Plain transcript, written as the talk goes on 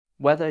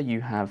Whether you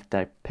have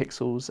dead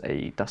pixels,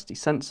 a dusty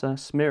sensor,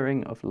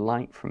 smearing of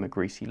light from a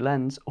greasy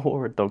lens,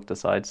 or a dog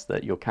decides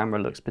that your camera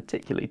looks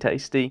particularly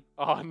tasty,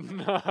 Oh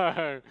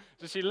no!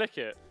 Did she lick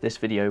it? this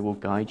video will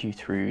guide you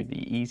through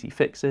the easy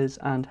fixes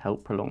and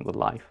help prolong the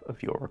life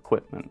of your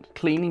equipment.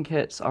 Cleaning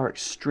kits are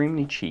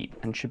extremely cheap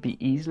and should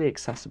be easily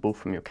accessible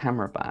from your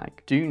camera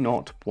bag. Do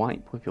not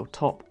wipe with your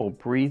top or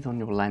breathe on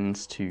your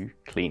lens to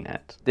clean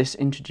it. This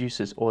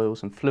introduces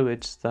oils and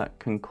fluids that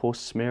can cause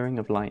smearing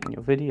of light in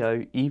your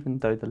video even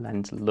though the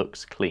lens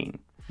looks clean.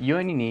 You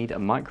only need a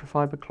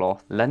microfibre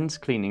cloth, lens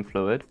cleaning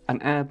fluid,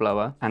 an air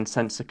blower, and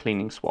sensor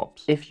cleaning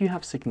swabs. If you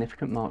have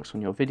significant marks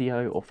on your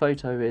video or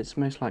photo, it's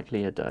most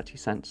likely a dirty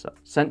sensor.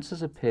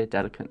 Sensors appear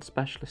delicate and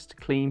specialist to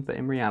clean, but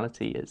in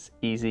reality it's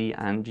easy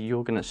and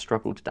you're going to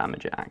struggle to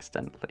damage it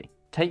accidentally.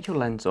 Take your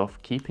lens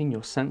off, keeping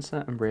your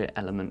sensor and rear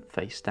element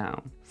face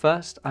down.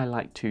 First, I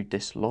like to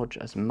dislodge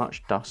as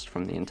much dust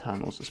from the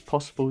internals as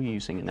possible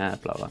using an air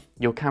blower.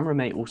 Your camera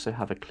may also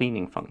have a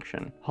cleaning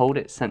function. Hold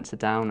its sensor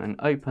down and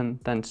open,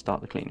 then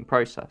start the cleaning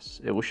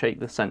process. It will shake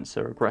the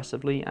sensor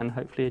aggressively and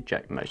hopefully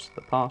eject most of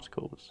the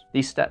particles.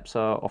 These steps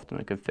are often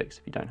a good fix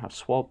if you don't have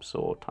swabs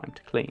or time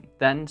to clean.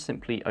 Then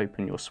simply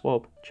open your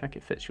swab, check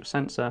it fits your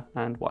sensor,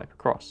 and wipe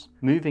across.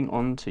 Moving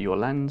on to your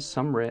lens,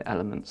 some rear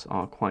elements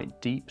are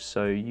quite deep,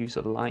 so use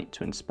a light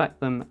to inspect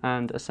them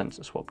and a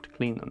sensor swab to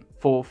clean them.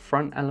 For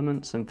front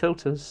elements and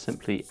filters,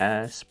 simply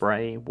air,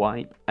 spray,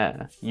 wipe,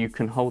 air. You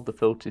can hold the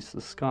filters to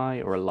the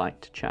sky or a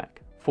light to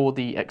check. For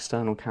the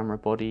external camera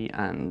body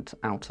and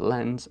outer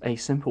lens, a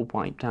simple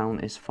wipe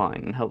down is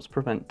fine and helps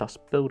prevent dust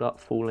buildup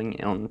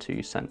falling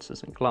onto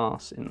sensors and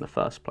glass in the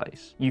first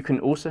place. You can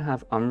also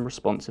have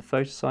unresponsive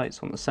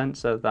photosites on the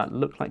sensor that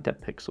look like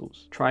dead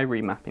pixels. Try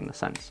remapping the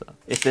sensor.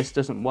 If this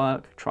doesn't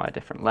work, try a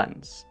different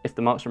lens. If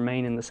the marks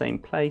remain in the same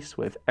place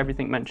with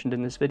everything mentioned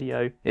in this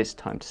video, it's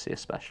time to see a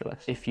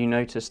specialist. If you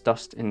notice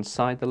dust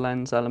inside the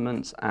lens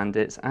elements and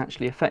it's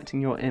actually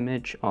affecting your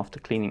image after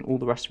cleaning all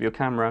the rest of your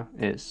camera,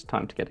 it's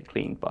time to get it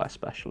cleaned by a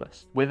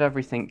specialist. With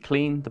everything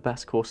clean, the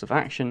best course of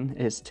action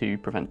is to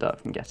prevent dirt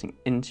from getting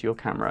into your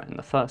camera in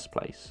the first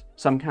place.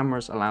 Some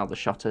cameras allow the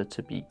shutter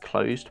to be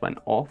closed when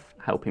off,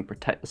 helping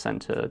protect the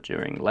sensor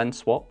during lens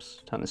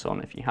swaps. Turn this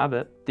on if you have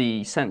it.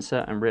 The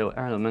sensor and rear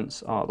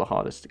elements are the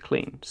hardest to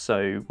clean,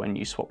 so when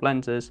you swap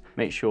lenses,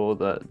 make sure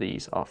that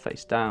these are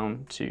face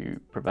down to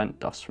prevent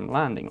dust from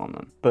landing on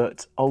them.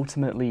 But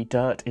ultimately,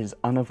 dirt is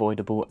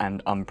unavoidable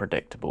and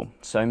unpredictable,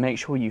 so make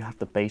sure you have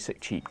the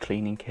basic cheap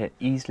cleaning kit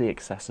easily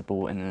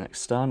accessible in an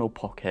external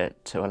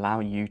pocket to allow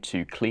you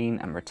to clean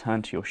and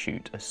return to your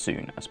shoot as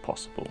soon as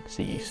possible.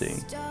 See you soon.